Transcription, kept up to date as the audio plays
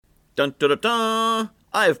Dun, dun, dun, dun.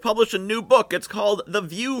 I have published a new book. It's called The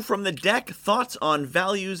View from the Deck, Thoughts on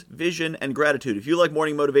Values, Vision, and Gratitude. If you like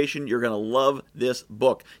morning motivation, you're going to love this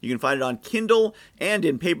book. You can find it on Kindle and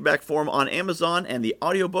in paperback form on Amazon, and the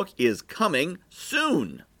audiobook is coming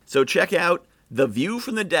soon. So check out The View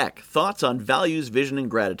from the Deck, Thoughts on Values, Vision, and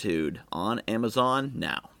Gratitude on Amazon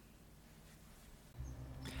now.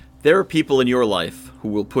 There are people in your life who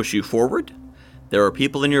will push you forward. There are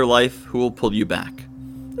people in your life who will pull you back.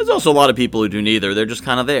 There's also a lot of people who do neither. They're just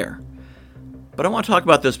kind of there. But I want to talk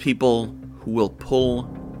about those people who will pull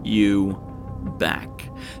you back.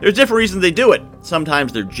 There's different reasons they do it.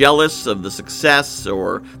 Sometimes they're jealous of the success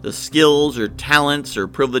or the skills or talents or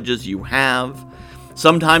privileges you have.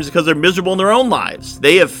 Sometimes because they're miserable in their own lives.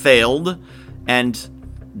 They have failed and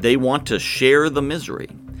they want to share the misery.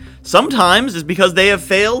 Sometimes it's because they have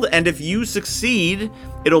failed, and if you succeed,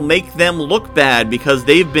 it'll make them look bad because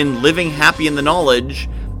they've been living happy in the knowledge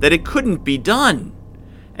that it couldn't be done,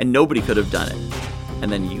 and nobody could have done it,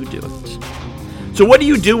 and then you do it. So what do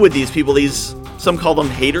you do with these people? Some call them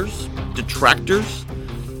haters, detractors.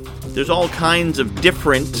 There's all kinds of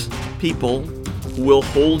different people who will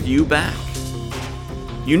hold you back.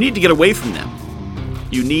 You need to get away from them.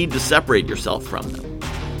 You need to separate yourself from them.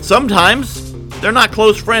 Sometimes they're not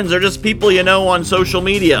close friends. They're just people you know on social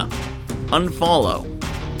media. Unfollow.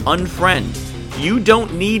 Unfriend. You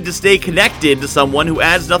don't need to stay connected to someone who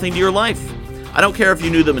adds nothing to your life. I don't care if you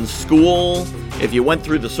knew them in school, if you went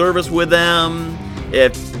through the service with them,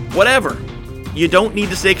 if whatever. You don't need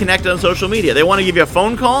to stay connected on social media. They want to give you a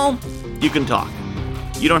phone call, you can talk.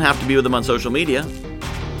 You don't have to be with them on social media.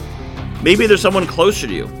 Maybe there's someone closer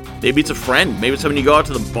to you. Maybe it's a friend. Maybe it's someone you go out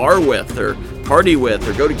to the bar with or party with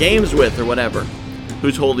or go to games with or whatever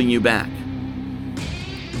who's holding you back.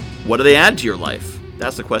 What do they add to your life?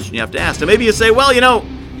 That's the question you have to ask. And maybe you say, well,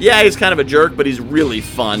 yeah, he's kind of a jerk, but he's really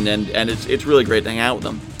fun and it's really great to hang out with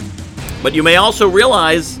him. But you may also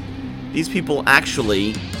realize these people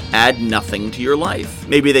actually add nothing to your life.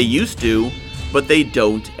 Maybe they used to, but they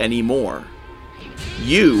don't anymore.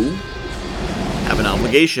 You have an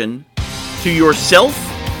obligation to yourself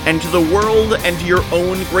and to the world and to your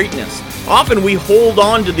own greatness. Often we hold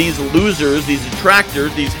on to these losers, these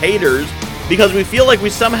detractors, these haters, because we feel like we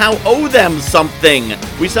somehow owe them something.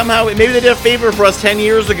 Maybe they did a favor for us 10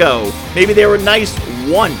 years ago. Maybe they were nice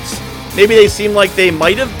once. Maybe they seem like they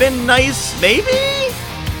might have been nice. Maybe?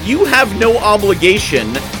 You have no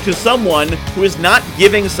obligation to someone who is not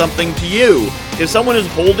giving something to you. If someone is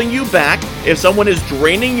holding you back, if someone is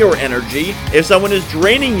draining your energy, if someone is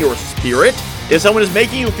draining your spirit, if someone is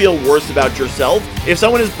making you feel worse about yourself, if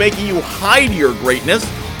someone is making you hide your greatness,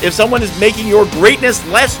 if someone is making your greatness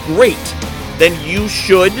less great, then you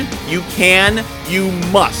should, you can, you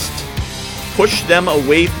must push them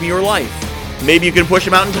away from your life. Maybe you can push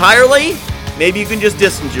them out entirely. Maybe you can just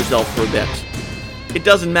distance yourself for a bit. It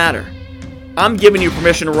doesn't matter. I'm giving you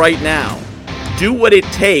permission right now. Do what it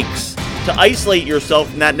takes to isolate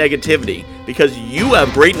yourself from that negativity, because you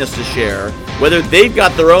have greatness to share. Whether they've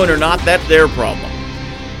got their own or not, that's their problem.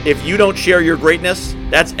 If you don't share your greatness,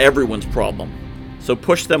 that's everyone's problem. So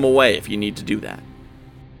push them away if you need to do that.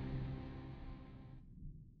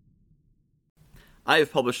 I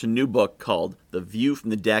have published a new book called The View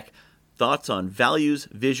from the Deck, Thoughts on Values,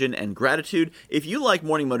 Vision, and Gratitude. If you like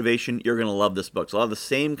morning motivation, you're going to love this book. So a lot of the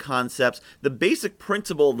same concepts. The basic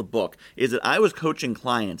principle of the book is that I was coaching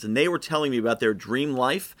clients, and they were telling me about their dream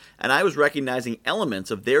life, and I was recognizing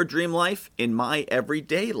elements of their dream life in my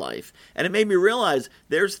everyday life. And it made me realize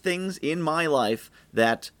there's things in my life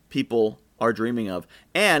that people are dreaming of.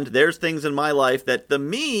 And there's things in my life that the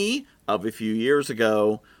me of a few years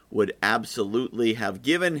ago would absolutely have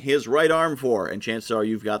given his right arm for, and chances are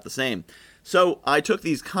you've got the same. So I took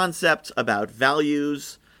these concepts about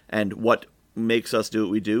values and what makes us do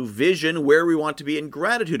what we do, vision, where we want to be, and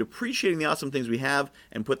gratitude, appreciating the awesome things we have,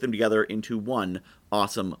 and put them together into one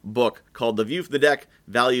awesome book called The View from the Deck,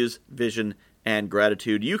 Values, Vision, and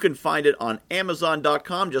Gratitude. You can find it on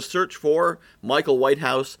Amazon.com. Just search for Michael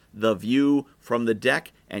Whitehouse, The View from the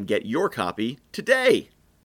Deck, and get your copy today.